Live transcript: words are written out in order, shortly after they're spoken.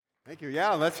Thank you.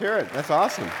 Yeah, let's hear it. That's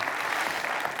awesome.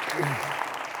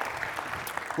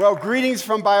 Well, greetings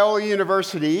from Biola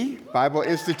University, Bible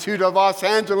Institute of Los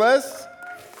Angeles.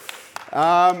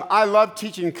 I love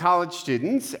teaching college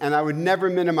students, and I would never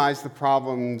minimize the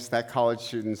problems that college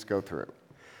students go through.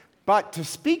 But to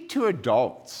speak to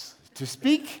adults, to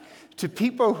speak to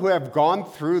people who have gone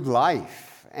through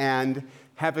life and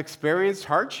have experienced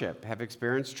hardship, have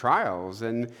experienced trials,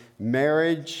 and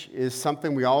marriage is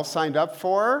something we all signed up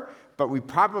for, but we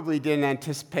probably didn't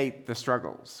anticipate the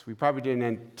struggles. We probably didn't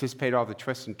anticipate all the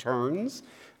twists and turns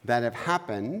that have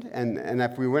happened, and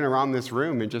if we went around this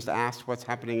room and just asked what's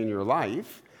happening in your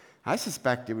life, I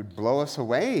suspect it would blow us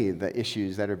away, the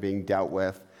issues that are being dealt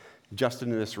with just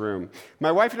in this room.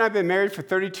 My wife and I have been married for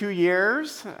 32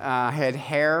 years. I had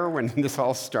hair when this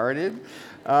all started.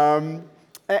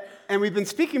 And we've been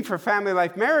speaking for Family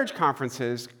Life Marriage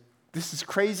Conferences, this is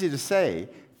crazy to say,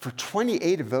 for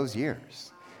 28 of those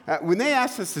years. When they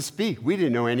asked us to speak, we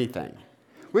didn't know anything.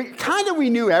 We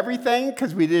knew everything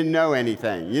because we didn't know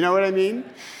anything. You know what I mean?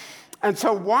 And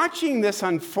so watching this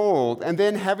unfold and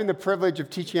then having the privilege of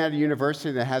teaching at a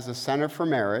university that has a center for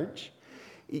marriage,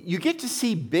 you get to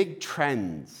see big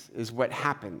trends is what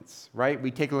happens, right?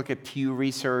 We take a look at Pew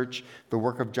Research, the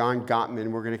work of John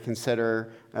Gottman. We're going to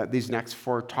consider these next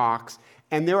 4 talks.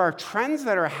 And there are trends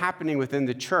that are happening within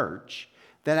the church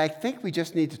that I think we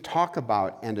just need to talk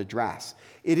about and address.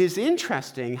 It is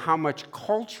interesting how much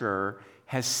culture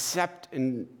has seeped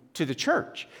into the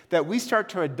church, that we start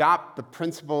to adopt the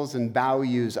principles and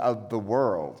values of the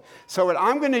world. So what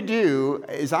I'm going to do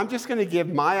is I'm just going to give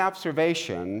my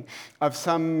observation of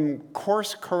some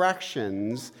course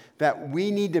corrections that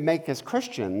we need to make as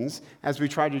Christians as we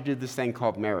try to do this thing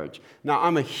called marriage. Now,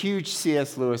 I'm a huge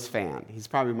C.S. Lewis fan. He's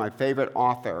probably my favorite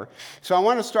author. So I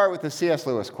want to start with the C.S.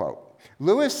 Lewis quote.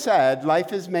 Lewis said,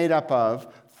 life is made up of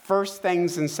first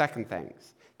things and second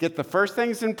things. Get the first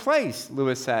things in place,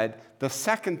 Lewis said, the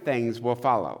second things will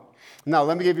follow. Now,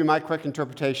 let me give you my quick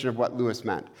interpretation of what Lewis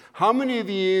meant. How many of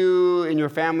you in your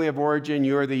family of origin,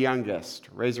 you're the youngest?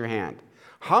 Raise your hand.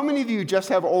 How many of you just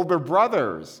have older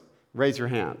brothers? Raise your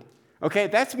hand. Okay,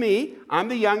 that's me. I'm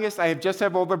the youngest. I just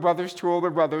have older brothers, 2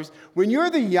 older brothers. When you're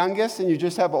the youngest and you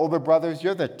just have older brothers,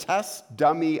 you're the test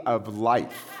dummy of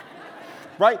life.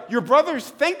 Right? Your brothers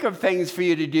think of things for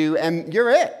you to do, and you're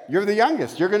it. You're the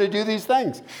youngest. You're going to do these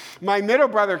things. My middle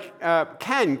brother,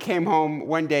 Ken, came home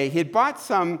one day. He had bought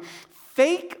some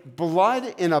fake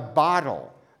blood in a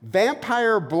bottle,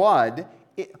 vampire blood.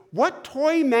 What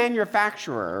toy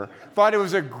manufacturer thought it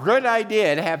was a good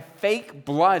idea to have fake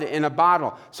blood in a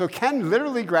bottle? So Ken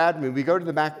literally grabbed me. We go to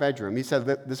the back bedroom. He said,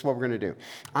 this is what we're going to do.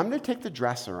 I'm going to take the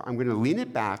dresser. I'm going to lean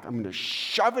it back. I'm going to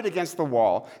shove it against the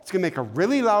wall. It's going to make a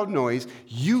really loud noise.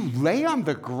 You lay on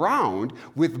the ground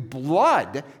with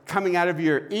blood coming out of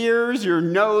your ears, your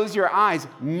nose, your eyes.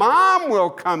 Mom will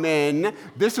come in.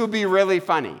 This will be really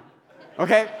funny.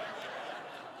 Okay?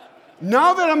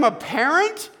 Now that I'm a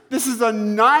parent, this is a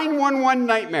 911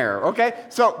 nightmare, okay?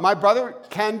 So my brother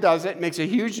Ken does it, makes a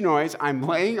huge noise. I'm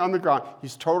laying on the ground.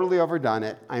 He's totally overdone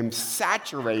it. I'm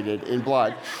saturated in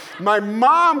blood. My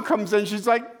mom comes in. She's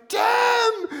like, Tim!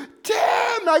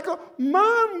 I go,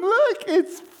 Mom, look,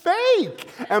 it's fake.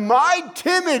 And my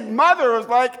timid mother was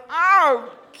like,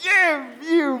 I'll give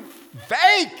you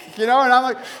fake, And I'm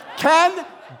like, Ken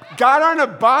got on a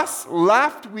bus,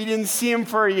 left. We didn't see him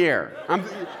for a year.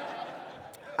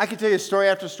 I could tell you story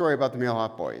after story about the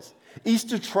Millhop boys. East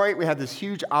Detroit, we had this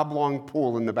huge oblong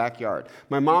pool in the backyard.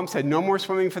 My mom said, no more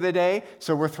swimming for the day,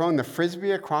 so we're throwing the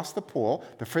Frisbee across the pool.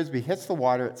 The Frisbee hits the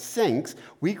water, it sinks.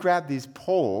 We grab these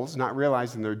poles, not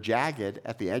realizing they're jagged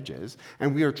at the edges,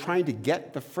 and we are trying to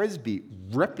get the Frisbee,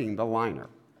 ripping the liner.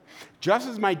 Just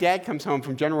as my dad comes home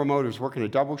from General Motors working a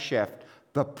double shift,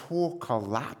 the pool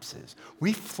collapses.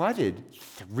 We flooded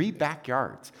 3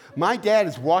 backyards. My dad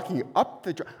is walking up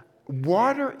the driveway.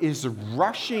 Water is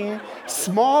rushing.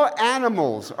 Small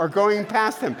animals are going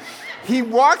past him. He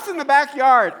walks in the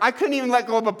backyard. I couldn't even let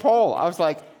go of the pole. I was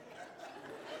like,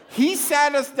 he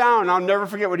sat us down. I'll never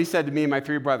forget what he said to me and my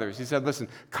 3 brothers. He said, listen,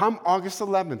 come August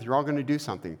 11th, you're all going to do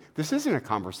something. This isn't a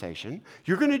conversation.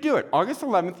 You're going to do it. August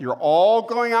 11th, you're all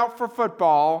going out for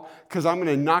football because I'm going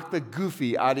to knock the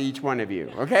goofy out of each one of you,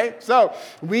 okay? So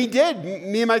we did.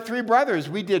 Me and my 3 brothers,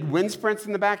 we did wind sprints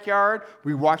in the backyard.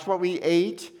 We watched what we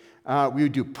ate. We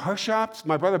would do push-ups.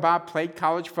 My brother Bob played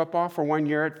college football for 1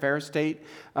 year at Ferris State.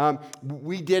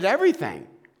 We did everything,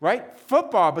 right?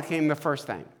 Football became the first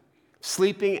thing.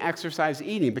 Sleeping, exercise,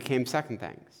 eating became second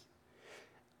things.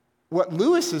 What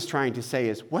Lewis is trying to say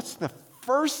is, what's the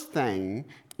first thing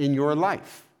in your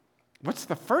life? What's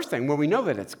the first thing? Well, we know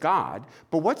that it's God,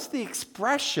 but what's the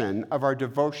expression of our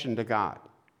devotion to God?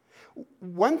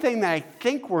 One thing that I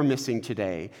think we're missing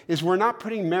today is we're not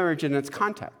putting marriage in its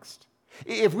context.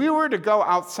 If we were to go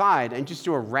outside and just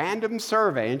do a random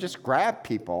survey and just grab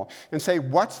people and say,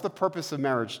 what's the purpose of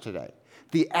marriage today?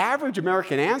 The average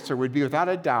American answer would be, without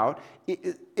a doubt,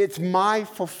 it's my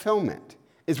fulfillment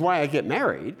is why I get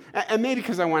married, and maybe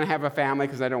because I want to have a family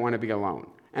because I don't want to be alone,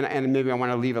 and maybe I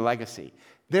want to leave a legacy.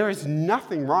 There is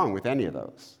nothing wrong with any of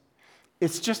those.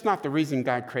 It's just not the reason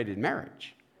God created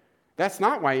marriage. That's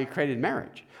not why he created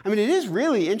marriage. I mean, it is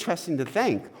really interesting to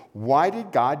think, why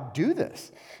did God do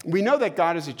this? We know that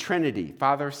God is a Trinity,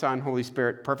 Father, Son, Holy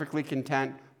Spirit, perfectly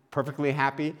content, perfectly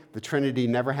happy. The Trinity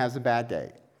never has a bad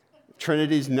day.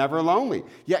 Trinity's never lonely.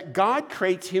 Yet God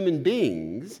creates human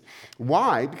beings.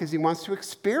 Why? Because he wants to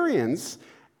experience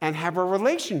and have a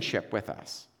relationship with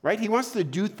us, right? He wants to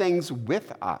do things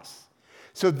with us.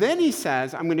 So then he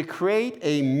says, I'm going to create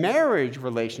a marriage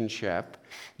relationship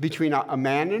between a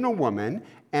man and a woman,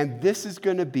 and this is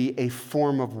going to be a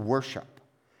form of worship.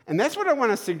 And that's what I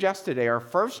want to suggest today. Our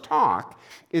first talk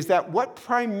is that what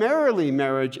primarily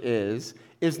marriage is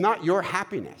not your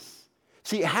happiness.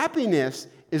 See, happiness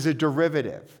is a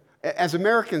derivative. As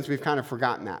Americans, we've kind of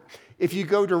forgotten that. If you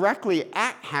go directly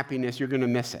at happiness, you're going to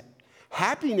miss it.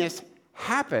 Happiness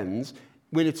happens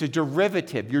when it's a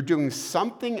derivative. You're doing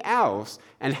something else,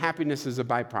 and happiness is a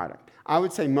byproduct. I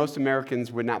would say most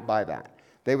Americans would not buy that.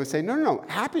 They would say, no,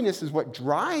 happiness is what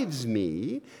drives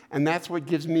me, and that's what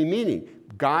gives me meaning.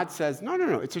 God says, no,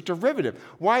 it's a derivative.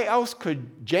 Why else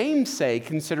could James say,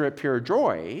 consider it pure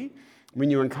joy when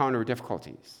you encounter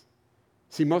difficulties?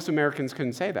 See, most Americans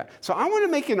couldn't say that. So I want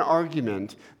to make an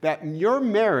argument that your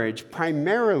marriage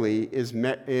primarily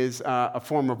is a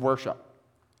form of worship.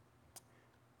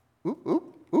 Oop.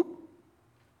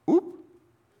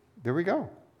 There we go.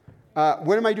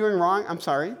 What am I doing wrong? I'm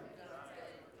sorry.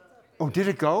 Oh, did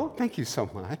it go? Thank you so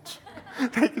much.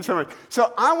 Thank you so much.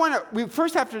 So we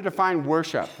first have to define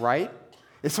worship, right?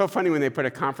 It's so funny when they put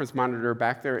a conference monitor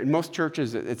back there. In most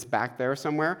churches, it's back there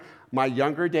somewhere. My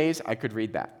younger days, I could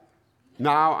read that.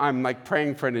 Now I'm like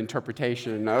praying for an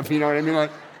interpretation of, you know what I mean?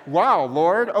 Like, wow,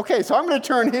 Lord. Okay, so I'm going to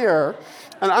turn here,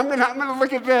 and I'm going to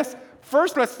look at this.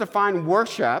 First, let's define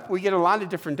worship. We get a lot of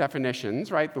different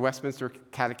definitions, right? The Westminster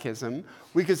Catechism.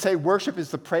 We could say worship is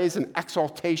the praise and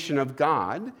exaltation of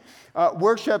God.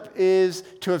 Worship is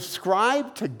to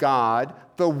ascribe to God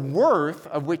the worth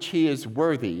of which he is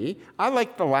worthy. I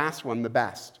like the last one the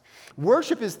best.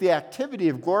 Worship is the activity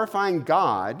of glorifying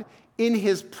God in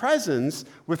his presence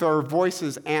with our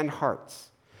voices and hearts.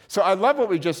 So I love what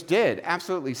we just did,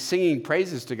 absolutely singing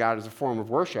praises to God as a form of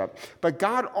worship. But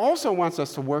God also wants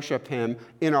us to worship him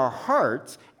in our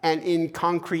hearts and in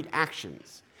concrete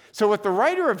actions. So what the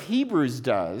writer of Hebrews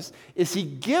does is he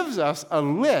gives us a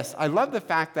list. I love the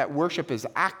fact that worship is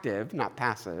active, not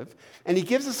passive. And he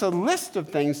gives us a list of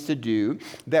things to do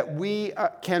that we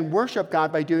can worship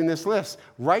God by doing this list.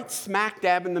 Right smack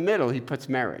dab in the middle, he puts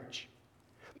marriage.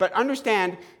 But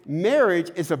understand, marriage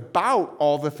is about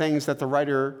all the things that the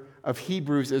writer of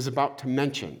Hebrews is about to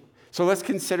mention. So let's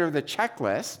consider the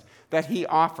checklist that he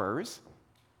offers.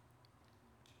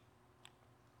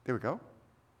 There we go.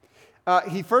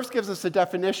 He first gives us a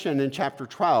definition in chapter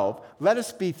 12. Let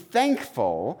us be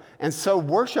thankful and so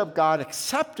worship God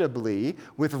acceptably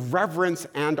with reverence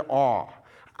and awe.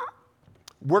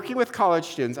 Working with college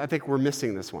students, I think we're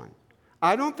missing this one.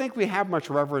 I don't think we have much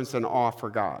reverence and awe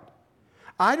for God.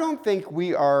 I don't think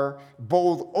we are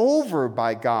bowled over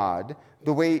by God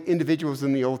the way individuals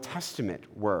in the Old Testament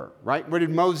were, right? What did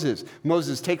Moses?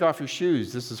 Moses, take off your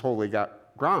shoes. This is holy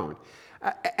ground.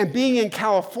 And being in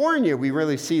California, we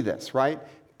really see this, right?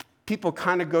 People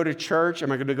kind of go to church.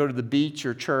 Am I going to go to the beach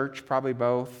or church? Probably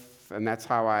both. And that's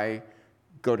how I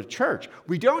go to church.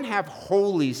 We don't have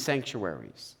holy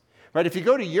sanctuaries, right? If you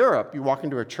go to Europe, you walk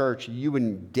into a church, you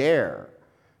wouldn't dare,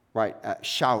 right,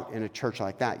 shout in a church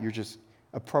like that. You're just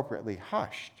appropriately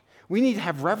hushed. We need to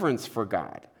have reverence for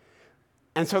God.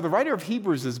 And so the writer of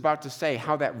Hebrews is about to say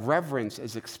how that reverence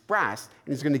is expressed,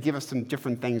 and he's going to give us some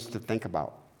different things to think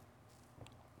about.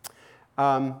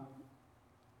 There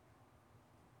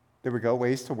we go,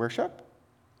 ways to worship.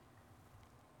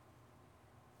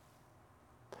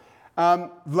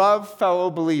 Love fellow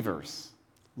believers.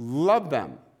 Love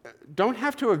them. Don't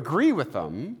have to agree with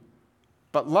them,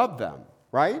 but love them,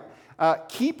 right?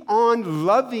 Keep on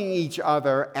loving each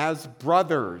other as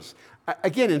brothers.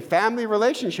 Again, in family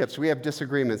relationships, we have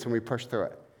disagreements and we push through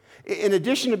it. In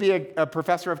addition to being a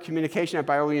professor of communication at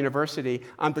Biola University,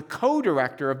 I'm the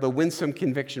co-director of the Winsome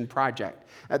Conviction Project.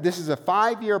 This is a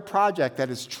 5-year project that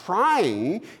is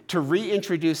trying to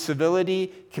reintroduce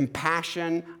civility,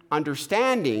 compassion,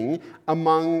 understanding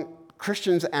among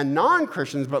Christians and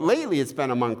non-Christians, but lately it's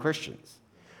been among Christians.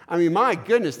 I mean, my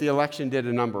goodness, the election did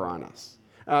a number on us.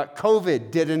 COVID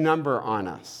did a number on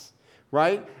us,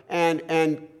 right?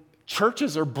 And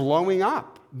churches are blowing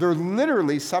up. They're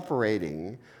literally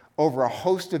separating over a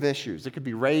host of issues. It could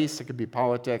be race, it could be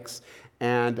politics,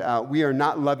 and we are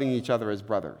not loving each other as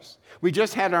brothers. We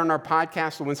just had on our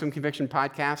podcast, the Winsome Conviction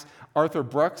podcast, Arthur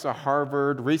Brooks, a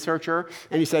Harvard researcher,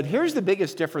 and he said, here's the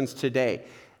biggest difference today.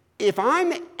 If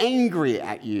I'm angry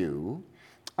at you,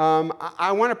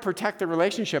 I want to protect the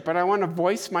relationship, but I want to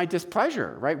voice my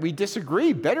displeasure, right? We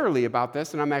disagree bitterly about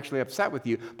this, and I'm actually upset with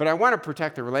you, but I want to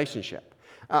protect the relationship.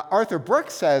 Arthur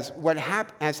Brooks says what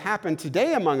has happened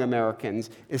today among Americans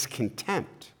is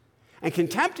contempt. And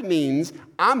contempt means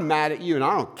I'm mad at you and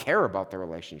I don't care about the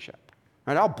relationship.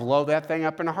 Right? I'll blow that thing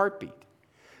up in a heartbeat.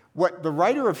 What the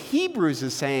writer of Hebrews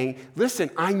is saying, listen,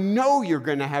 I know you're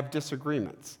going to have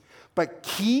disagreements, but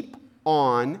keep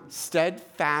on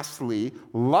steadfastly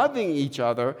loving each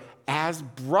other as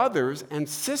brothers and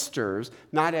sisters,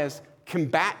 not as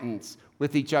combatants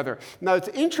with each other. Now, it's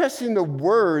interesting the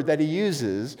word that he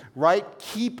uses, right?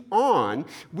 Keep on.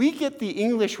 We get the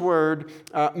English word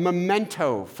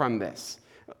memento from this.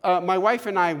 My wife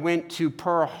and I went to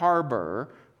Pearl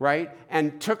Harbor, right,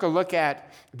 and took a look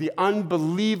at the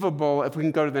unbelievable, if we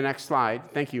can go to the next slide,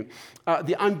 thank you,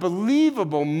 the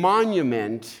unbelievable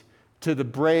monument to the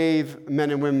brave men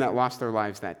and women that lost their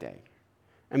lives that day.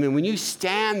 I mean, when you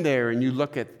stand there and you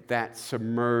look at that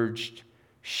submerged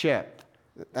ship,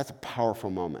 that's a powerful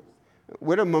moment.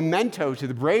 What a memento to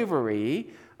the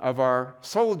bravery of our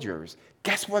soldiers.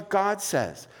 Guess what God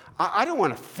says? I don't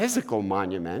want a physical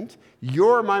monument.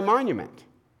 You're my monument.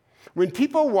 When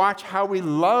people watch how we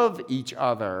love each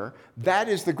other, that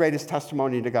is the greatest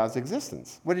testimony to God's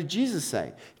existence. What did Jesus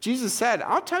say? Jesus said,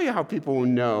 I'll tell you how people will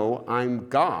know I'm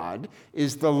God,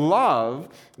 is the love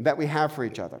that we have for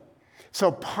each other.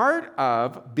 So part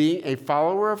of being a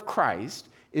follower of Christ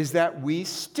is that we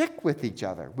stick with each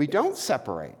other. We don't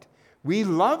separate. We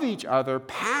love each other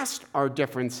past our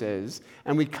differences,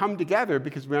 and we come together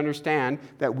because we understand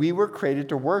that we were created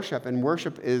to worship, and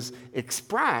worship is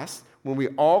expressed when we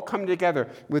all come together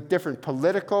with different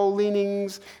political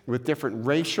leanings, with different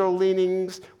racial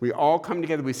leanings. We all come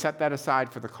together. We set that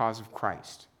aside for the cause of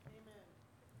Christ. Amen.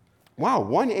 Wow,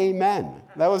 one amen.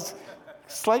 That was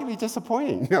slightly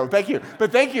disappointing. No, thank you.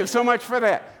 But thank you so much for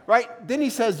that. Right? Then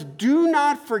he says, do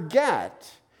not forget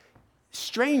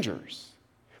strangers.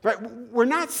 Right? We're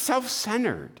not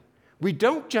self-centered. We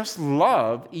don't just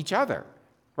love each other.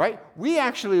 Right? We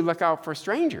actually look out for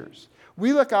strangers.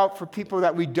 We look out for people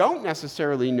that we don't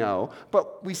necessarily know,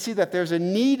 but we see that there's a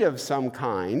need of some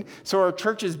kind. So our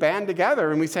churches band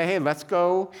together and we say, hey, let's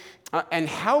go and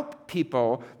help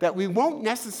people that we won't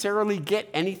necessarily get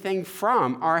anything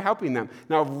from our helping them.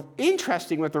 Now,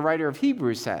 interesting what the writer of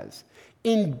Hebrews says.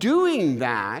 In doing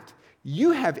that,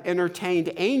 you have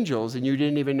entertained angels and you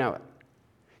didn't even know it.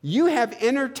 You have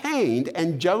entertained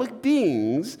angelic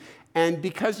beings, and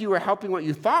because you were helping what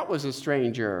you thought was a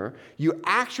stranger, you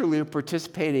actually are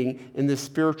participating in this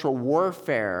spiritual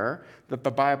warfare that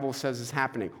the Bible says is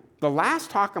happening. The last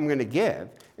talk I'm going to give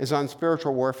is on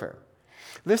spiritual warfare.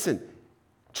 Listen,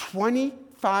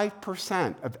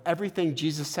 25% of everything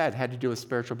Jesus said had to do with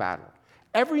spiritual battle.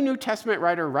 Every New Testament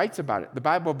writer writes about it. The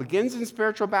Bible begins in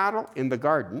spiritual battle in the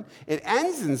garden. It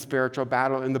ends in spiritual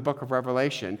battle in the book of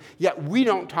Revelation, yet we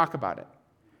don't talk about it.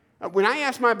 When I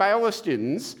ask my Biola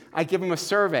students, I give them a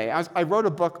survey. I wrote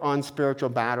a book on spiritual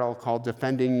battle called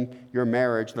Defending Your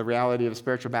Marriage, The Reality of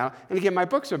Spiritual Battle. And again, my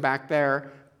books are back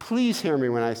there. Please hear me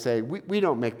when I say we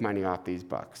don't make money off these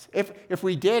books. If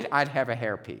we did, I'd have a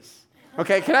hairpiece.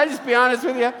 Okay, can I just be honest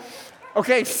with you?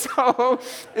 Okay, so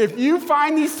if you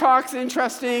find these talks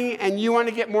interesting and you want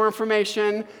to get more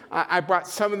information, I brought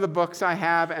some of the books I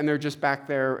have, and they're just back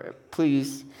there.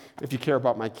 Please, if you care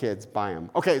about my kids, buy them.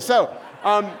 Okay, so...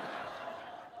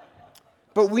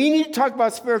 But we need to talk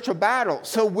about spiritual battle.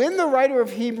 So when the writer of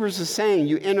Hebrews is saying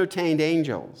you entertained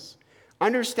angels,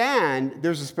 understand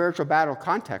there's a spiritual battle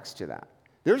context to that.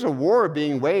 There's a war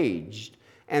being waged.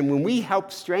 And when we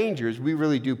help strangers, we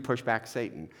really do push back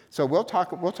Satan. So we'll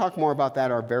talk more about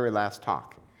that our very last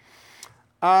talk.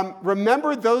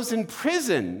 Remember those in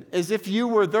prison as if you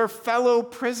were their fellow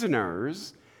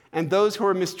prisoners, and those who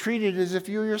are mistreated as if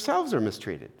you yourselves are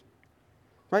mistreated.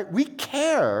 Right? We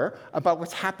care about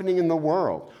what's happening in the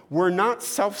world. We're not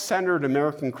self-centered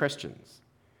American Christians.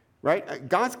 right?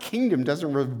 God's kingdom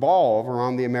doesn't revolve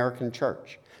around the American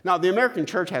church. Now, the American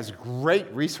church has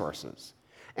great resources,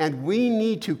 and we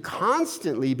need to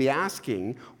constantly be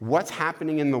asking what's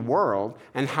happening in the world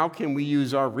and how can we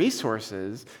use our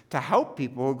resources to help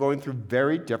people who are going through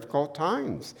very difficult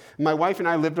times. My wife and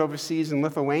I lived overseas in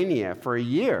Lithuania for a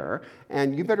year,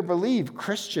 and you better believe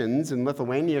Christians in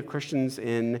Lithuania, Christians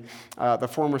in the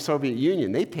former Soviet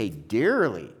Union, they paid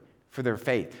dearly for their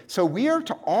faith. So we are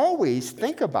to always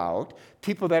think about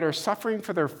people that are suffering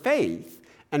for their faith,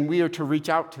 and we are to reach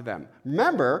out to them.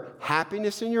 Remember,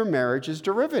 happiness in your marriage is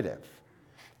derivative.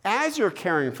 As you're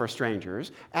caring for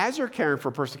strangers, as you're caring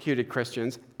for persecuted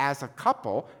Christians, as a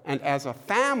couple and as a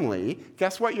family,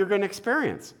 guess what you're going to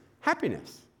experience?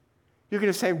 Happiness. You're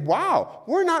going to say, wow,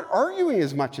 we're not arguing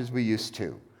as much as we used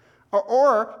to.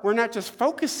 Or we're not just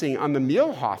focusing on the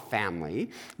Mielhoff family,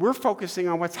 we're focusing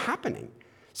on what's happening.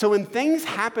 So when things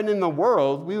happen in the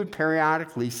world, we would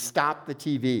periodically stop the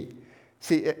TV.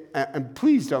 See, and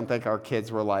please don't think our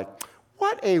kids were like,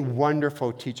 what a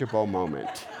wonderful teachable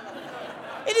moment.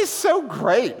 It is so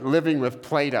great living with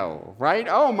Play-Doh, right?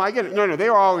 Oh my goodness. No, they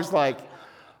were always like,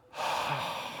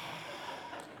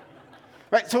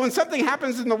 right? So when something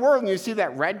happens in the world and you see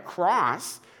that Red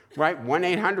Cross, right,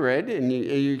 1-800, and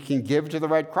you can give to the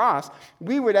Red Cross,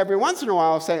 we would every once in a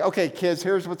while say, okay, kids,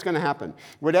 here's what's going to happen.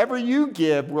 Whatever you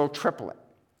give, we'll triple it.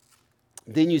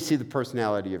 Then you see the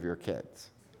personality of your kids.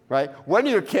 Right? One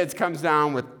of your kids comes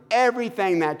down with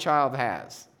everything that child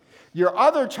has. Your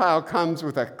other child comes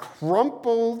with a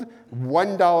crumpled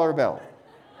 $1 bill.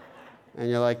 And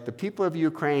you're like, the people of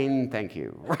Ukraine, thank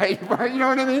you. Right? You know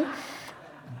what I mean?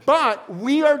 But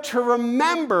we are to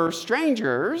remember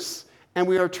strangers, and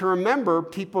we are to remember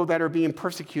people that are being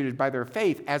persecuted by their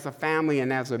faith as a family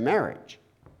and as a marriage.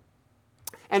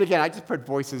 And again, I just put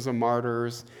Voices of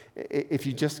Martyrs. If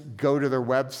you just go to their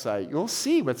website, you'll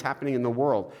see what's happening in the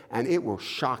world, and it will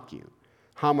shock you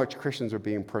how much Christians are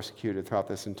being persecuted throughout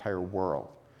this entire world.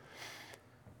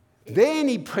 Then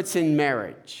he puts in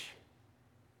marriage.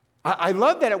 I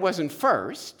love that it wasn't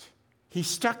first. He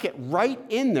stuck it right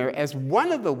in there as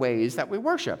one of the ways that we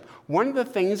worship. One of the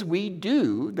things we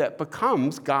do that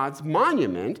becomes God's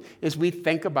monument is we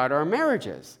think about our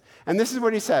marriages. And this is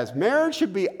what he says, marriage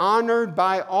should be honored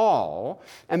by all,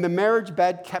 and the marriage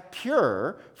bed kept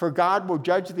pure, for God will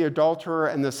judge the adulterer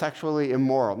and the sexually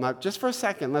immoral. Now, just for a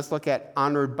second, let's look at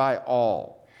honored by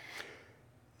all.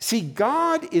 See,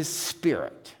 God is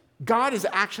spirit. God is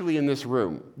actually in this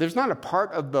room. There's not a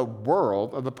part of the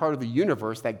world or the part of the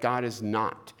universe that God is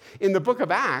not. In the book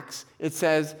of Acts, it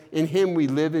says, in him we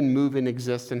live and move and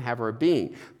exist and have our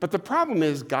being. But the problem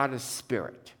is God is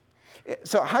spirit.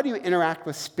 So how do you interact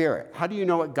with spirit? How do you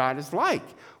know what God is like?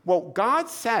 Well, God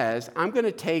says, I'm going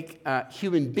to take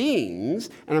human beings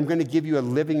and I'm going to give you a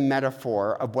living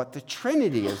metaphor of what the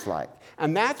Trinity is like.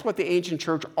 And that's what the ancient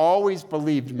church always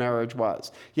believed marriage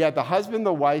was. You had the husband,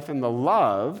 the wife, and the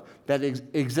love that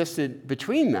existed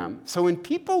between them. So when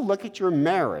people look at your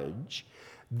marriage,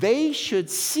 they should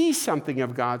see something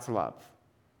of God's love.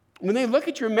 When they look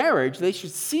at your marriage, they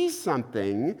should see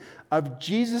something of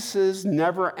Jesus'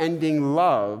 never-ending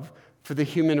love for the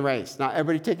human race. Now,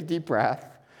 everybody take a deep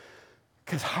breath,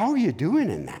 because how are you doing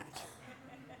in that?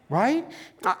 Right?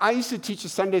 I used to teach a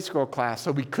Sunday school class,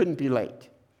 so we couldn't be late,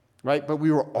 right? But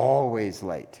we were always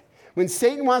late. When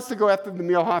Satan wants to go after the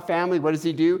Mielhoff family, what does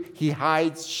he do? He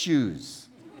hides shoes.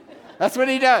 That's what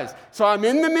he does. So I'm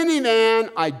in the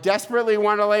minivan. I desperately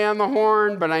want to lay on the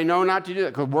horn, but I know not to do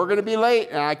that because we're going to be late,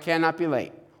 and I cannot be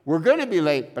late. We're going to be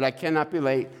late, but I cannot be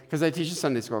late because I teach a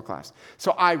Sunday school class.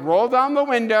 So I roll down the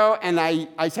window, and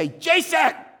I say,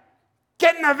 Jason,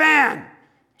 get in the van.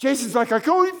 Jason's like, I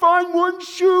can only find one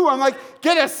shoe. I'm like,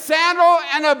 get a sandal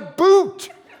and a boot.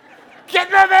 Get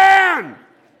in the van.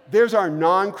 There's our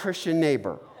non-Christian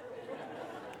neighbor.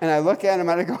 And I look at him,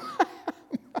 and I go,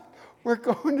 we're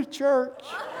going to church.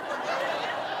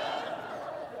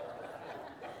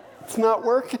 It's not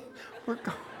working. We're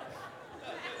going.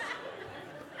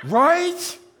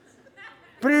 Right?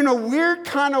 But in a weird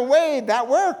kind of way, that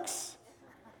works.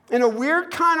 In a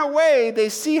weird kind of way, they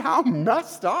see how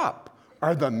messed up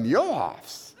are the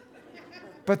Mielhoffs.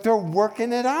 But they're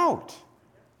working it out.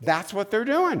 That's what they're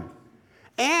doing.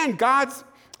 And God's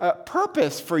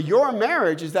purpose for your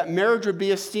marriage is that marriage would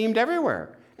be esteemed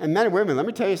everywhere. And men and women, let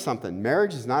me tell you something.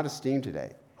 Marriage is not esteemed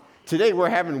today. Today, we're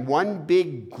having one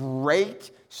big, great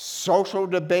social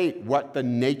debate what the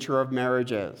nature of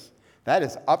marriage is. That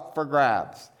is up for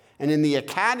grabs. And in the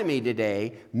academy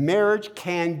today, marriage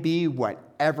can be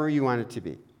whatever you want it to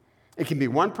be. It can be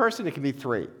one person, it can be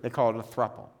three. They call it a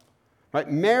throuple.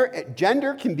 Right?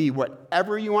 Gender can be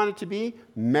whatever you want it to be.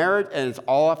 Marriage, and it's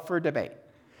all up for debate.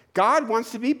 God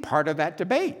wants to be part of that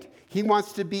debate. He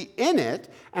wants to be in it,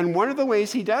 and one of the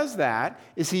ways he does that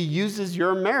is he uses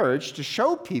your marriage to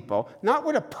show people not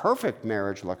what a perfect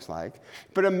marriage looks like,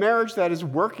 but a marriage that is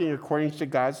working according to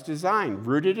God's design,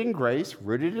 rooted in grace,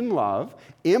 rooted in love,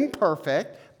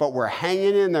 imperfect, but we're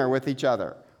hanging in there with each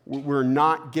other. We're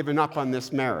not giving up on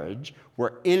this marriage.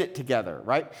 We're in it together,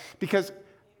 right? Because,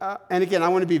 and again, I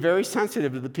want to be very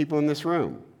sensitive to the people in this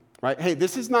room, right? Hey,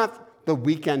 this is not the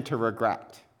weekend to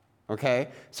regret. Okay?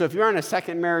 So if you're on a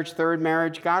second marriage, third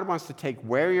marriage, God wants to take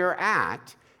where you're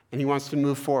at and he wants to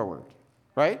move forward,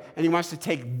 right? And he wants to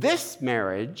take this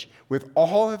marriage with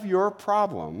all of your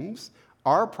problems,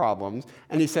 our problems,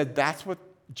 and he said that's what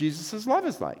Jesus' love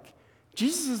is like.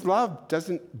 Jesus' love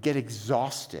doesn't get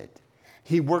exhausted.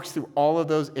 He works through all of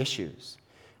those issues.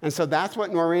 And so that's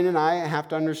what Noreen and I have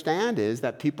to understand is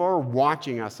that people are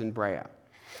watching us in Brea.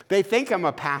 They think I'm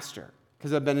a pastor.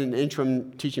 Because I've been an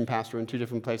interim teaching pastor in 2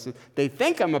 different places. They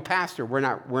think I'm a pastor.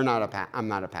 I'm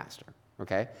not a pastor,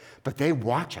 okay? But they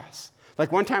watch us.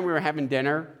 Like one time we were having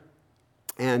dinner,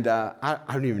 and I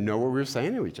don't even know what we were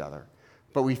saying to each other.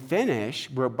 But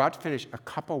we're about to finish, a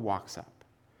couple walks up.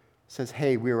 Says,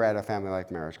 hey, we were at a Family Life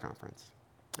Marriage Conference.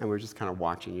 And we're just kind of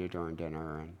watching you during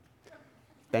dinner, and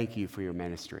thank you for your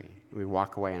ministry. And we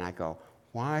walk away, and I go,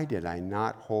 why did I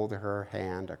not hold her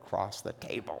hand across the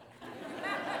table?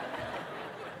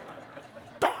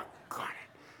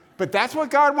 But that's what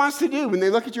God wants to do. When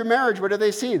they look at your marriage, what do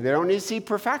they see? They don't need to see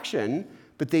perfection,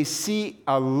 but they see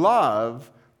a love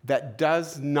that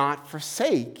does not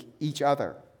forsake each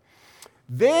other.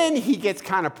 Then he gets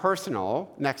kind of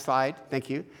personal. Next slide. Thank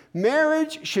you.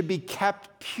 Marriage should be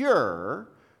kept pure,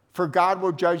 for God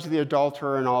will judge the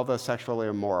adulterer and all the sexually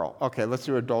immoral. Okay, let's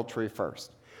do adultery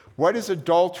first. What is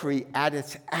adultery at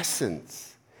its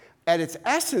essence? At its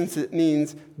essence, it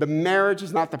means the marriage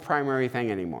is not the primary thing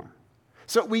anymore.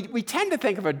 So we tend to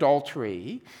think of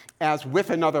adultery as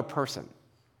with another person,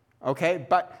 okay?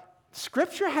 But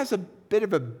Scripture has a bit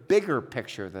of a bigger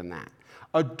picture than that.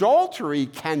 Adultery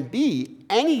can be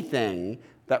anything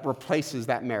that replaces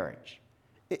that marriage.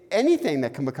 Anything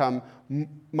that can become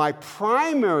my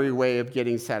primary way of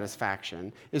getting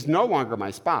satisfaction is no longer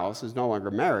my spouse, is no longer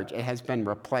marriage. It has been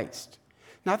replaced.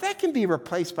 Now, that can be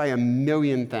replaced by a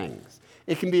million things.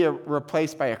 It can be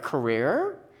replaced by a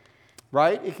career,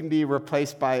 right? It can be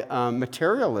replaced by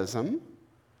materialism.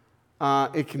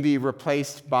 It can be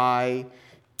replaced by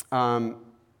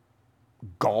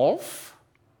golf.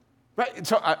 Right?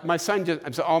 So my son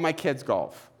so all my kids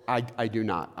golf. I do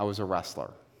not. I was a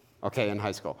wrestler, okay, in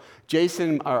high school.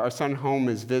 Jason, our son home,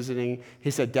 is visiting.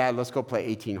 He said, Dad, let's go play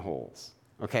 18 holes.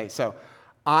 Okay, so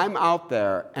I'm out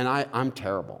there, and I'm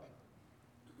terrible.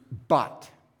 But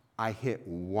I hit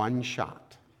one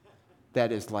shot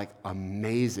that is like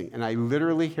amazing. And I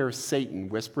literally hear Satan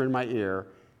whisper in my ear,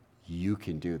 you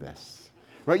can do this.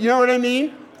 Right? You know what I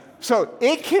mean? So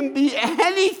it can be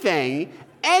anything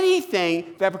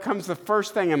that becomes the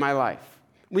first thing in my life.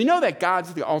 We know that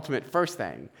God's the ultimate first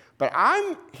thing. But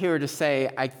I'm here to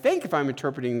say, I think if I'm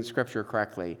interpreting the Scripture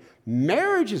correctly,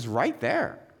 marriage is right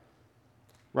there.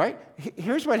 Right?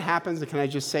 Here's what happens, and can I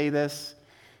just say this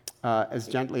as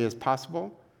gently as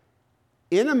possible?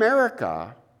 In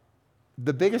America,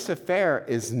 the biggest affair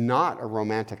is not a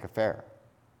romantic affair.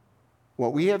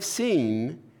 What we have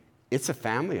seen, it's a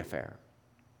family affair.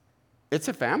 It's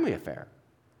a family affair,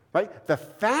 right? The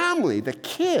family, the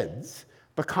kids,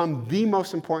 become the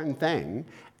most important thing,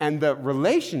 and the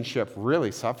relationship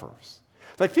really suffers.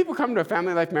 Like people come to a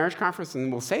Family Life Marriage Conference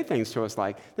and will say things to us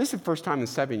like, this is the first time in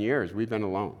 7 years we've been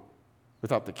alone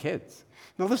without the kids.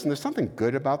 Now listen, there's something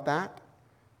good about that,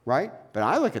 right? But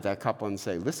I look at that couple and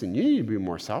say, listen, you need to be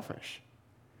more selfish.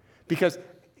 Because,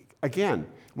 again,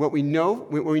 what we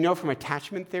know from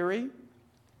attachment theory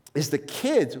is the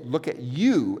kids look at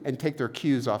you and take their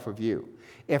cues off of you.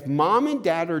 If mom and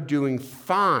dad are doing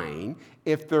fine,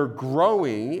 if they're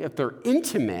growing, if they're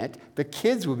intimate, the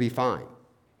kids will be fine,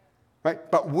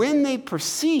 right? But when they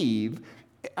perceive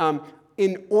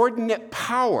inordinate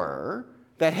power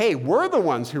that, hey, we're the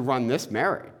ones who run this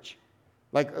marriage,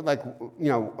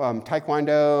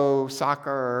 taekwondo,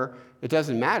 soccer, it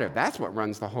doesn't matter. That's what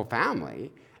runs the whole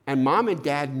family. And mom and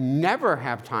dad never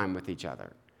have time with each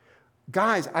other.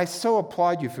 Guys, I so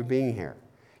applaud you for being here.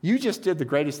 You just did the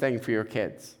greatest thing for your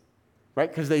kids, right?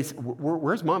 Because they said,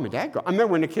 where's mom and dad going? I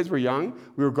remember when the kids were young,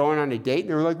 we were going on a date, and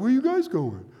they were like, where are you guys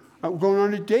going? We're going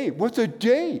on a date. What's a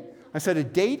date? I said, a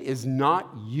date is not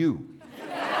you.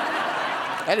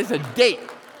 That is a date.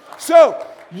 So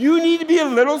you need to be a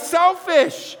little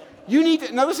selfish. You need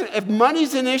to, now listen, if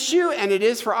money's an issue, and it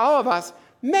is for all of us,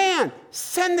 man,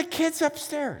 send the kids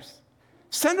upstairs.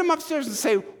 Send them upstairs and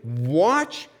say,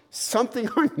 watch something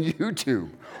on YouTube.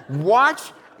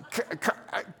 Watch,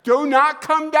 do not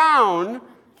come down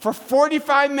for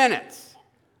 45 minutes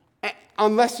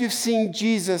unless you've seen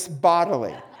Jesus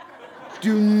bodily.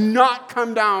 Do not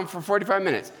come down for 45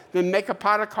 minutes. Then make a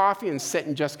pot of coffee and sit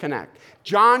and just connect.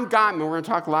 John Gottman, we're going to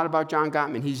talk a lot about John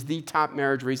Gottman. He's the top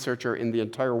marriage researcher in the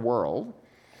entire world.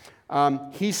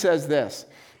 He says this,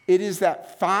 it is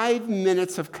that 5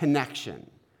 minutes of connection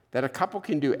that a couple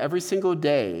can do every single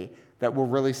day that will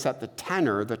really set the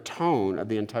tenor, the tone of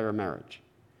the entire marriage.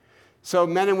 So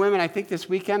men and women, I think this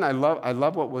weekend, I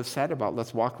love what was said about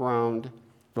let's walk around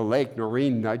the lake.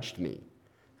 Noreen nudged me.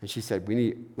 And she said,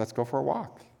 let's go for a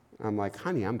walk. I'm like,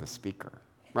 honey, I'm the speaker.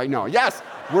 Right? No, yes,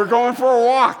 we're going for a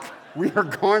walk. We are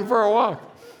going for a walk.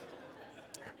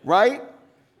 Right?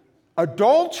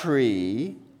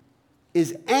 Adultery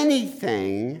is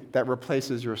anything that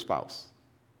replaces your spouse.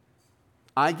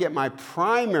 I get my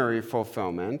primary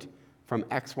fulfillment from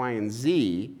X, Y, and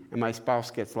Z, and my spouse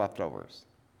gets leftovers.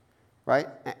 Right?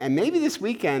 And maybe this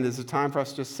weekend is a time for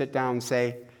us to just sit down and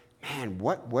say, man,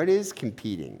 what is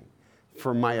competing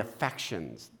for my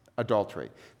affections? Adultery.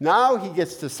 Now he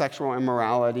gets to sexual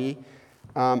immorality.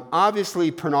 Obviously,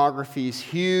 pornography is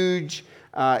huge.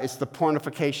 It's the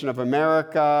pornification of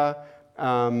America.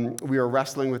 We are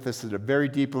wrestling with this at a very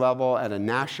deep level, at a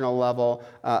national level.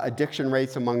 Addiction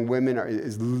rates among women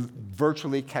is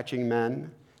virtually catching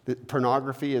men.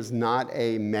 Pornography is not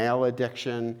a male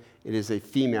addiction. It is a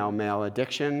female-male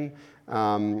addiction.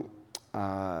 And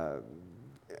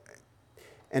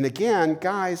again,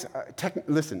 guys,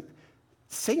 listen,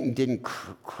 Satan didn't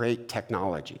create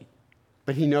technology,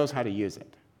 but he knows how to use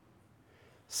it.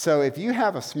 So if you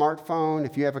have a smartphone,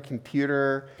 if you have a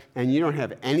computer, and you don't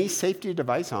have any safety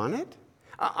device on it,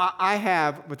 I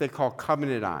have what they call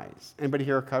Covenant Eyes. Anybody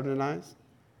here Covenant Eyes?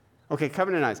 Okay,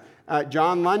 Covenant Eyes.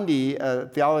 John Lundy, a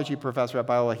theology professor at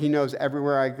Biola, he knows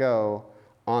everywhere I go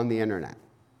on the internet.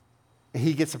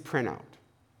 He gets a printout.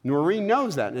 Noreen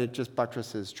knows that, and it just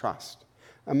buttresses trust.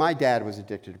 And my dad was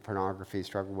addicted to pornography,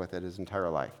 struggled with it his entire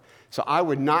life. So I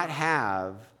would not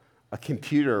have a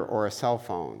computer or a cell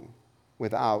phone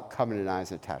without Covenant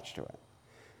Eyes attached to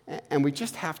it. And we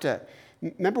just have to,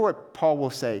 remember what Paul will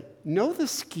say, know the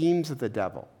schemes of the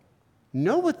devil.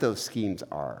 Know what those schemes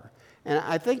are. And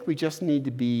I think we just need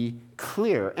to be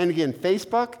clear. And again,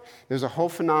 Facebook, there's a whole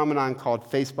phenomenon called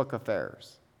Facebook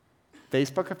affairs.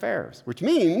 Facebook affairs, which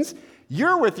means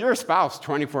you're with your spouse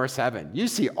 24/7. You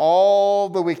see all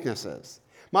the weaknesses.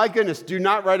 My goodness, do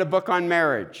not write a book on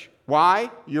marriage.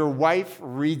 Why? Your wife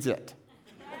reads it.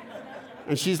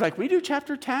 And she's like, we do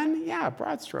chapter 10? Yeah,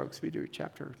 broad strokes, we do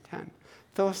chapter 10.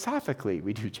 Philosophically,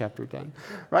 we do chapter 10,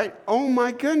 right? Oh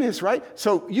my goodness, right?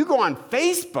 So you go on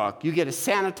Facebook, you get a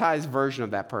sanitized version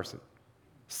of that person.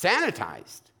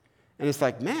 Sanitized. And it's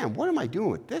like, man, what am I doing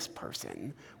with this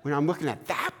person when I'm looking at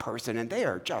that person and they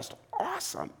are just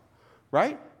awesome,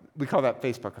 right? We call that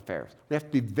Facebook affairs. We have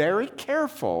to be very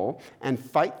careful and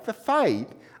fight the fight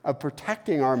of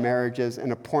protecting our marriages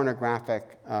in a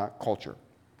pornographic culture.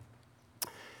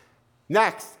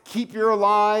 Next, keep your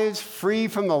lives free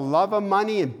from the love of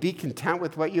money and be content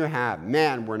with what you have.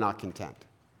 Man, we're not content.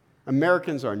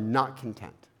 Americans are not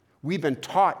content. We've been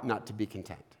taught not to be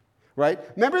content, right?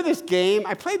 Remember this game?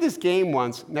 I played this game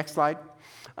once. Next slide.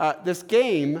 This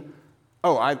game,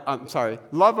 I'm sorry.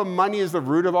 Love of money is the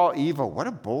root of all evil. What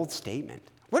a bold statement.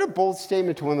 What a bold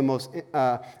statement to one of the most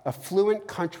affluent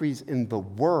countries in the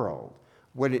world.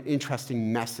 What an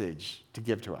interesting message to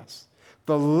give to us.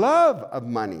 The love of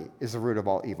money is the root of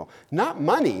all evil. Not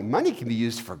money. Money can be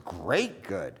used for great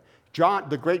good.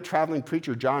 The great traveling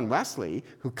preacher John Wesley,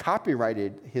 who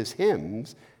copyrighted his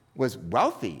hymns, was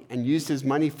wealthy and used his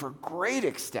money for great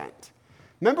extent.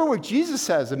 Remember what Jesus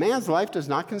says, a man's life does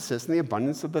not consist in the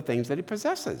abundance of the things that he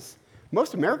possesses.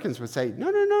 Most Americans would say,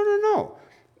 no.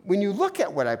 When you look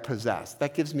at what I possess,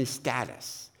 that gives me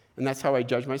status. And that's how I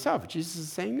judge myself. Jesus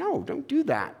is saying, no, don't do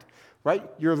that. Right?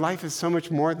 Your life is so much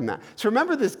more than that. So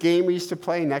remember this game we used to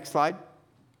play? Next slide.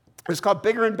 It was called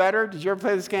Bigger and Better. Did you ever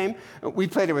play this game? We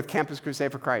played it with Campus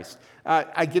Crusade for Christ.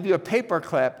 I give you a paper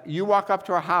clip. You walk up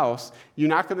to a house. You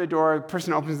knock on the door. The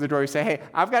person opens the door. You say, hey,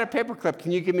 I've got a paper clip.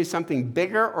 Can you give me something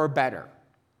bigger or better?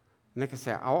 And they can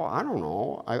say, oh, I don't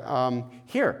know.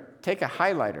 Here, take a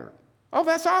highlighter. Oh,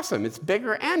 that's awesome. It's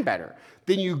bigger and better.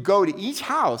 Then you go to each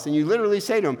house and you literally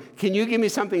say to them, can you give me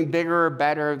something bigger or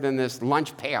better than this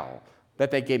lunch pail that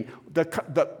they gave me?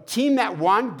 The team that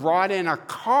won brought in a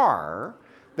car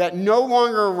that no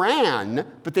longer ran,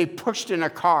 but they pushed in a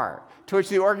car To which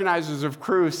the organizers of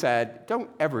Cru said, don't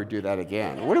ever do that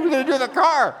again. What are we going to do with the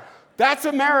car? That's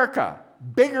America.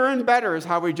 Bigger and better is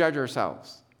how we judge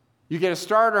ourselves. You get a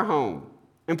starter home.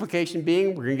 Implication being,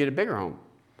 we're going to get a bigger home.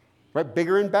 Right?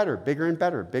 Bigger and better, bigger and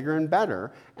better, bigger and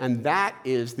better. And that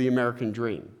is the American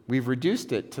dream. We've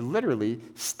reduced it to literally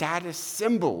status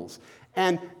symbols.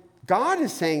 And God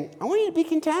is saying, I want you to be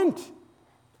content.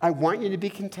 I want you to be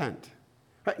content.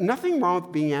 Right? Nothing wrong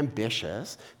with being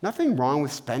ambitious. Nothing wrong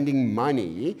with spending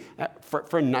money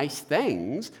for nice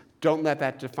things. Don't let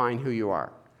that define who you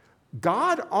are.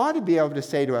 God ought to be able to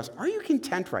say to us, are you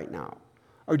content right now?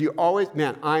 Or do you always,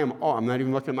 I'm not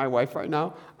even looking at my wife right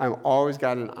now. I've always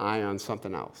got an eye on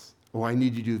something else. Oh, I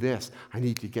need to do this. I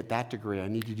need to get that degree. I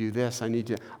need to do this. I need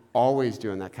to, always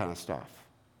doing that kind of stuff.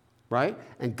 Right?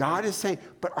 And God is saying,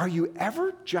 but are you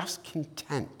ever just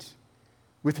content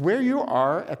with where you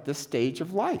are at this stage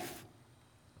of life?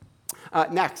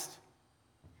 Next.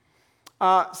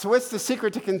 So what's the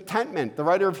secret to contentment? The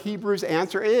writer of Hebrews'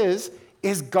 answer is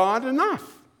God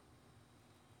enough?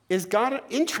 Is God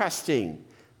interesting?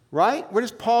 Right? What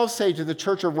does Paul say to the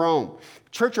Church of Rome?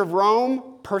 Church of Rome,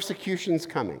 persecution's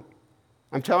coming.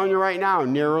 I'm telling you right now,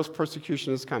 Nero's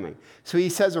persecution is coming. So he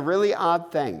says a really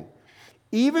odd thing.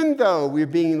 Even though we're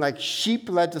being like sheep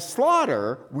led to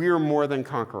slaughter, we are more than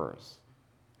conquerors.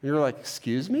 And you're like,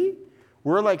 excuse me?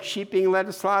 We're like sheep being led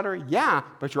to slaughter? Yeah,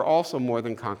 but you're also more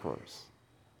than conquerors.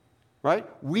 Right?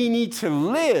 We need to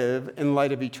live in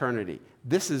light of eternity.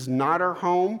 This is not our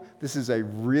home. This is a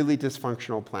really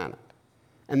dysfunctional planet.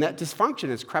 And that dysfunction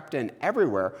has crept in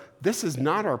everywhere. This is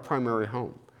not our primary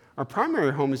home. Our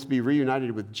primary home is to be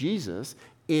reunited with Jesus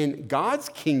in God's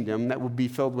kingdom that will be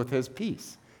filled with his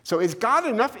peace. So is God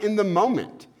enough in the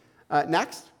moment?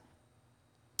 Next.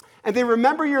 And they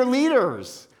remember your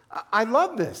leaders. I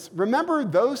love this. Remember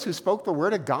those who spoke the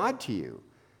word of God to you.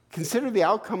 Consider the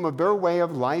outcome of their way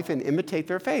of life and imitate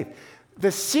their faith.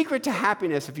 The secret to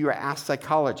happiness, if you were asked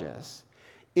psychologists,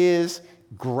 is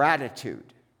gratitude.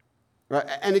 Right?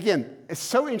 And again, it's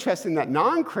so interesting that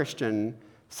non-Christian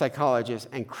psychologists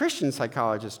and Christian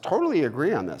psychologists totally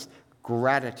agree on this.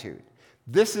 Gratitude.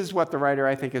 This is what the writer,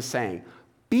 I think, is saying.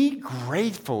 Be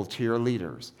grateful to your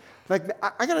leaders. Like,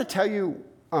 I got to tell you,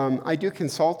 I do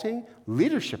consulting.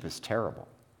 Leadership is terrible,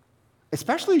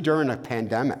 especially during a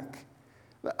pandemic.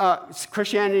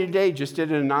 Christianity Today just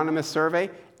did an anonymous survey.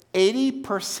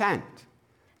 80%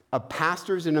 of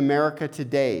pastors in America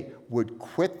today would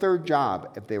quit their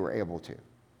job if they were able to.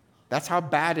 That's how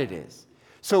bad it is.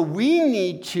 So we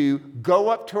need to go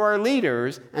up to our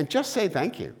leaders and just say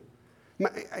thank you.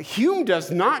 Hume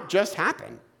does not just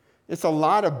happen. It's a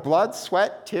lot of blood,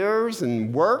 sweat, tears,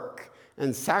 and work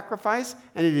and sacrifice.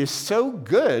 And it is so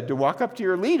good to walk up to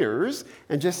your leaders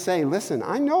and just say, listen,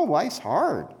 I know life's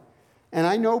hard. And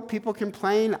I know people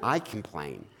complain. I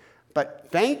complain. But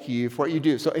thank you for what you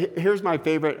do. So here's my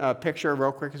favorite picture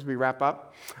real quick as we wrap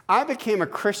up. I became a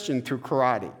Christian through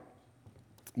karate.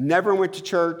 Never went to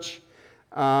church.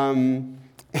 And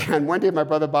one day my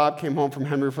brother Bob came home from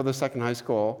Henry Ford II High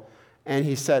School. And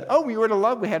he said, oh, we would have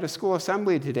loved, we had a school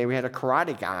assembly today. We had a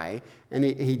karate guy. And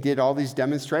he did all these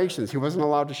demonstrations. He wasn't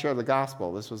allowed to share the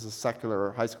gospel. This was a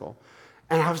secular high school.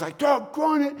 And I was like,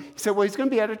 doggone it. He said, well, he's going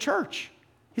to be at a church.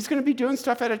 He's going to be doing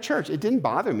stuff at a church. It didn't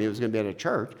bother me it was going to be at a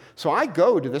church. So I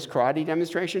go to this karate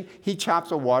demonstration. He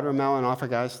chops a watermelon off a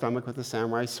guy's stomach with a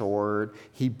samurai sword.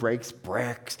 He breaks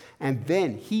bricks. And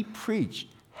then he preached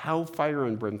hellfire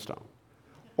and brimstone.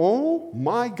 Oh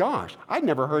my gosh, I'd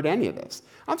never heard any of this.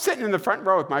 I'm sitting in the front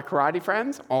row with my karate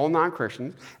friends, all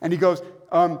non-Christians, and he goes,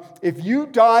 if you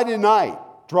die tonight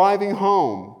driving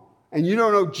home and you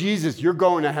don't know Jesus, you're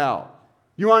going to hell.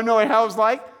 You want to know what hell's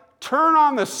like? Turn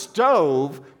on the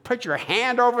stove, put your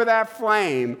hand over that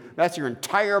flame. That's your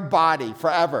entire body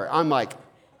forever. I'm like,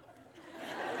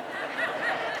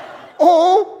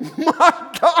 oh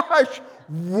my gosh,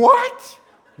 what?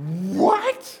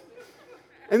 What?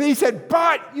 And then he said,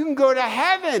 but you can go to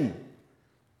heaven.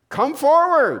 Come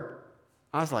forward.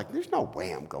 I was like, there's no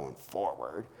way I'm going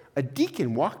forward. A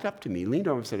deacon walked up to me, leaned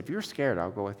over and said, if you're scared, I'll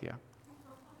go with you.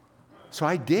 So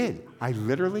I did. I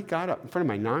literally got up in front of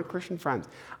my non-Christian friends.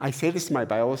 I say this to my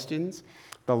Biola students.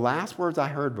 The last words I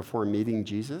heard before meeting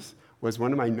Jesus was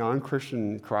one of my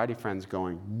non-Christian karate friends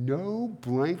going, no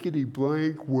blankety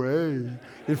blank way,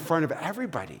 in front of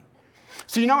everybody.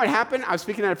 So you know what happened? I was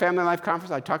speaking at a Family Life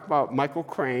conference. I talked about Michael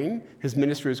Crane. His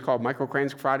ministry is called Michael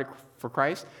Crane's Karate for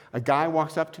Christ. A guy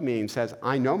walks up to me and says,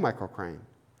 I know Michael Crane.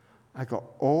 I go,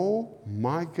 oh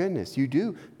my goodness, you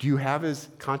do? Do you have his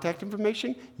contact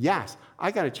information? Yes.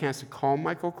 I got a chance to call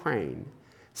Michael Crane.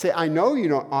 Say, I know you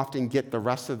don't often get the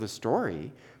rest of the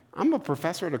story, I'm a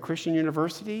professor at a Christian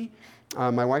university.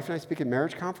 My wife and I speak at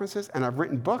marriage conferences, and I've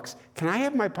written books. Can I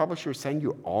have my publisher send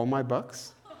you all my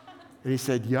books? And he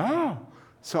said, yeah.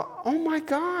 So, oh my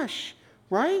gosh,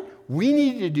 right? We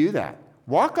need to do that.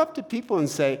 Walk up to people and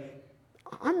say,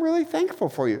 I'm really thankful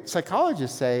for you.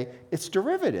 Psychologists say it's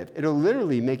derivative. It'll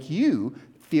literally make you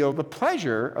feel the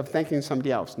pleasure of thanking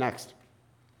somebody else. Next.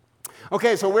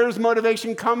 Okay, so where does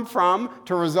motivation come from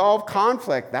to resolve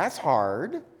conflict? That's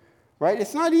hard, right?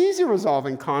 It's not easy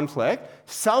resolving conflict.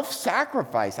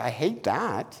 Self-sacrifice, I hate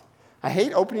that. I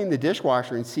hate opening the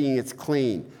dishwasher and seeing it's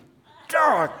clean.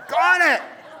 Doggone it!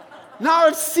 Now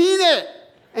I've seen it,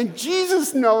 and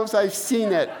Jesus knows I've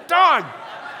seen it.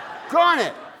 Doggone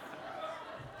it!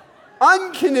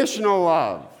 Unconditional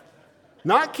love.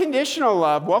 Not conditional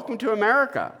love. Welcome to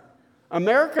America.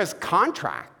 America's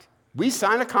contract. We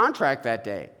sign a contract that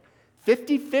day.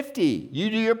 50-50. You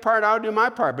do your part, I'll do my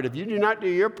part. But if you do not do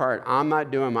your part, I'm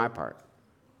not doing my part.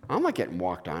 I'm not getting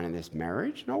walked on in this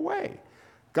marriage. No way.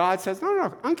 God says,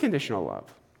 no, unconditional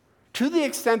love. To the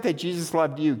extent that Jesus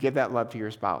loved you, give that love to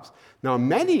your spouse. Now,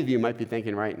 many of you might be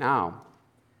thinking right now,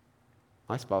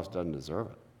 my spouse doesn't deserve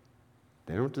it.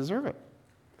 They don't deserve it.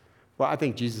 Well, I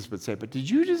think Jesus would say, but did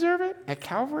you deserve it at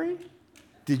Calvary?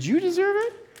 Did you deserve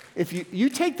it? If you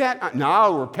take that,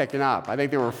 now we're picking up. I think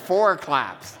there were 4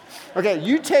 claps. Okay,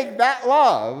 you take that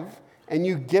love and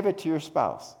you give it to your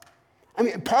spouse. I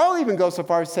mean, Paul even goes so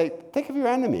far as to say, think of your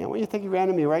enemy. I want you to think of your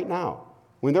enemy right now.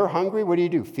 When they're hungry, what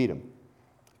do? Feed them.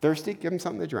 Thirsty? Give them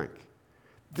something to drink.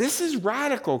 This is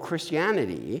radical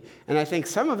Christianity, and I think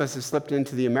some of us have slipped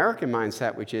into the American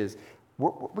mindset, which is,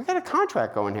 we got a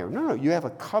contract going here. No, you have a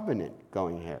covenant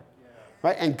going here,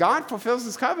 right? And God fulfills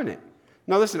His covenant.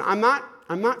 Now, listen, I'm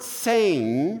not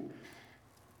saying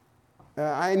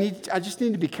I just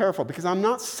need to be careful because I'm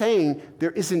not saying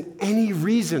there isn't any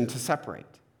reason to separate.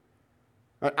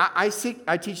 I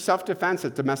teach self-defense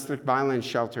at domestic violence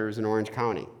shelters in Orange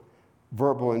County.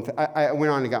 I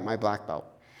went on and got my black belt.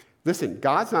 Listen,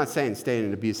 God's not saying stay in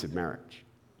an abusive marriage.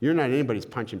 You're not anybody's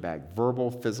punching bag, verbal,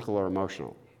 physical, or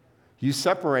emotional. You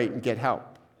separate and get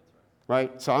help,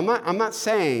 right? So I'm not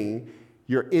saying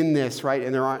you're in this, right?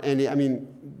 And there aren't any, I mean,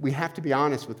 we have to be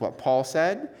honest with what Paul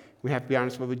said. We have to be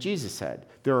honest with what Jesus said.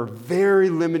 There are very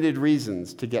limited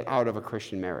reasons to get out of a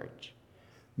Christian marriage.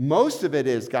 Most of it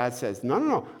is God says,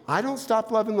 no, I don't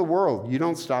stop loving the world. You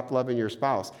don't stop loving your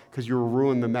spouse because you'll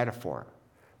ruin the metaphor,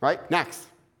 right? Next.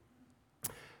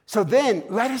 So then,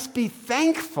 let us be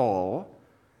thankful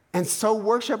and so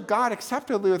worship God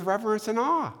acceptably with reverence and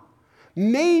awe.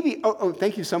 Maybe,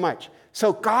 thank you so much.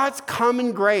 So God's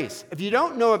common grace. If you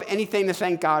don't know of anything to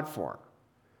thank God for,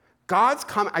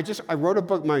 I wrote a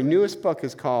book, my newest book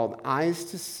is called Eyes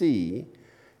to See,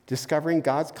 Discovering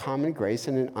God's Common Grace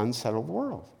in an Unsettled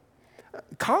World.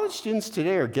 College students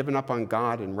today are giving up on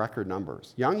God in record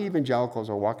numbers. Young evangelicals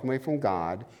are walking away from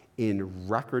God in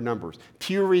record numbers.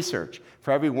 Pew Research,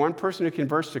 for every one person who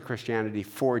converts to Christianity,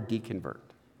 4 deconvert.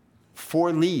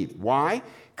 4 leave. Why?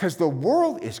 Because the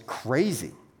world is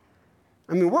crazy.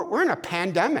 I mean, we're in a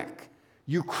pandemic.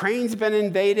 Ukraine's been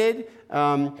invaded.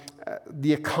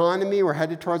 The economy, we're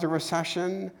headed towards a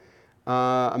recession.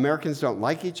 Americans don't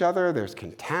like each other. There's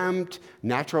contempt,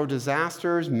 natural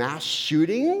disasters, mass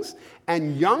shootings.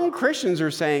 And young Christians are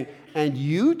saying, and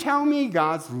you tell me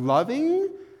God's loving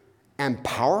and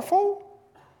powerful?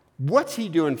 What's He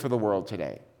doing for the world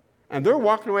today? And they're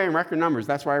walking away in record numbers.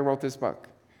 That's why I wrote this book.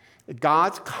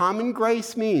 God's common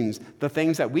grace means the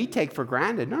things that we take for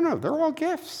granted. No, they're all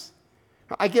gifts.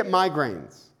 I get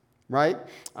migraines, right?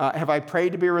 Have I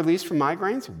prayed to be released from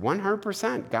migraines?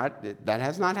 100%. God, that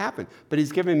has not happened. But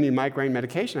He's given me migraine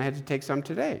medication. I had to take some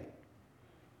today,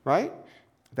 right?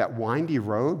 That windy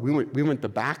road, we went the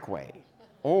back way.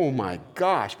 Oh my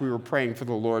gosh, we were praying for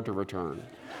the Lord to return.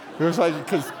 It was like,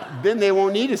 because then they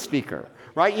won't need a speaker,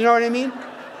 right? You know what I mean?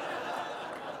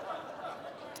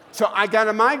 So I got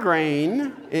a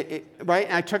migraine, right?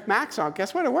 And I took Maxon.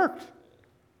 Guess what? It worked.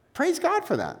 Praise God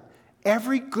for that.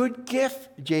 Every good gift,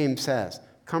 James says,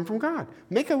 come from God.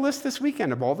 Make a list this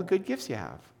weekend of all the good gifts you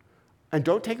have. And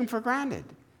don't take them for granted,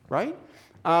 right?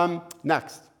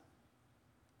 Next.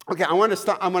 Okay, I want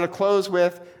to close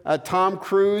with a Tom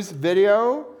Cruise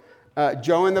video,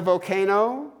 Joe in the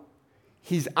Volcano.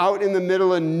 He's out in the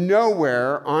middle of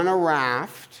nowhere on a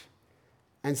raft,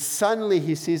 and suddenly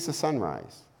he sees the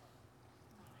sunrise.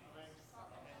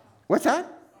 What's that?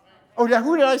 Oh,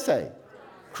 who did I say?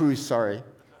 Cruise, sorry.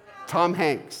 Tom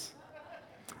Hanks.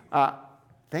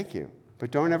 Thank you, but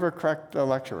don't ever correct the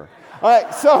lecturer. All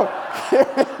right, so,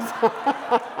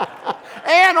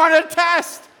 and on a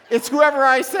test, it's whoever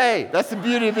I say. That's the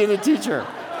beauty of being a teacher.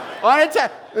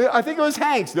 I think it was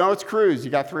Hanks. No, it's Cruise.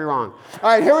 You got 3 wrong. All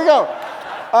right, here we go.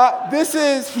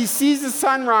 He sees the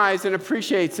sunrise and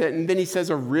appreciates it, and then he says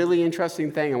a really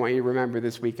interesting thing I want you to remember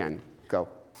this weekend. Go.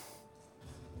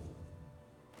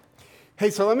 Hey,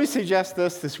 so let me suggest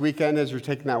this weekend as you're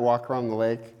taking that walk around the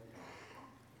lake.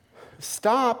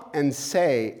 Stop and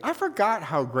say, I forgot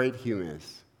how great Hume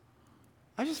is.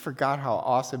 I just forgot how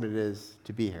awesome it is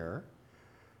to be here.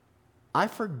 I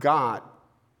forgot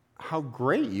how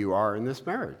great you are in this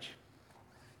marriage.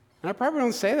 And I probably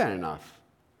don't say that enough.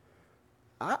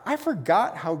 I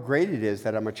forgot how great it is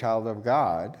that I'm a child of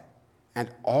God and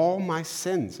all my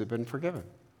sins have been forgiven.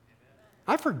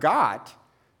 I forgot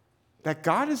that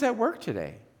God is at work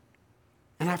today.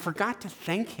 And I forgot to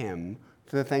thank him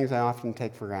for the things I often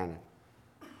take for granted.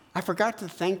 I forgot to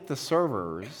thank the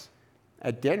servers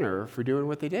at dinner for doing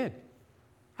what they did.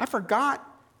 I forgot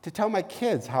to tell my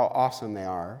kids how awesome they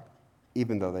are,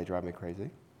 even though they drive me crazy.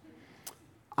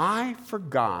 I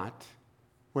forgot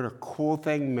what a cool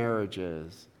thing marriage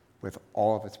is with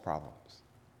all of its problems.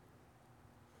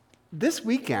 This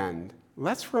weekend,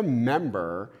 let's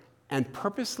remember and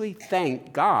purposely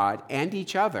thank God and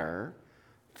each other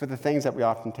for the things that we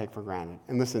often take for granted.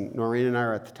 And listen, Noreen and I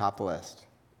are at the top of the list,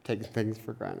 taking things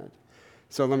for granted.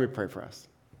 So let me pray for us.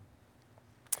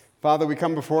 Father, we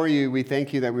come before you. We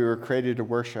thank you that we were created to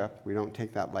worship. We don't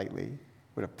take that lightly.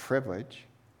 What a privilege.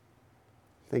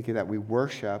 Thank you that we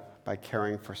worship by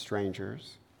caring for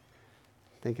strangers.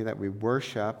 Thank you that we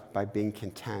worship by being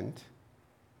content.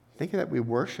 Thank you that we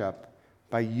worship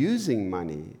by using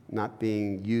money, not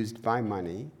being used by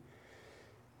money.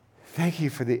 Thank you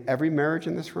for every marriage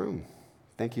in this room.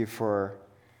 Thank you for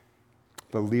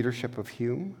the leadership of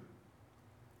Hume.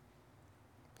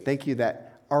 Thank you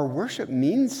that our worship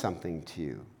means something to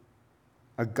you.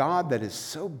 A God that is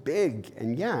so big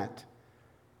and yet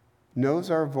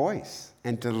knows our voice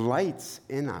and delights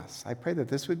in us. I pray that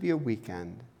this would be a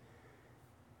weekend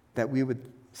that we would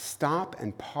stop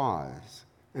and pause,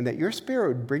 and that your Spirit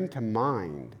would bring to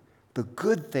mind the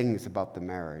good things about the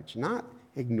marriage, not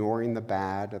ignoring the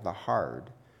bad or the hard,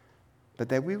 but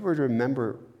that we would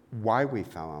remember why we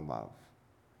fell in love,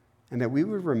 and that we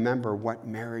would remember what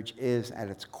marriage is at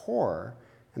its core,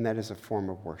 and that is a form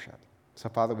of worship. So,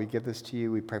 Father, we give this to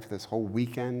you. We pray for this whole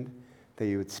weekend, that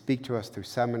you would speak to us through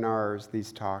seminars,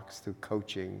 these talks, through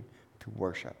coaching, through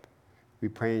worship. We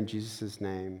pray in Jesus'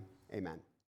 name. Amen.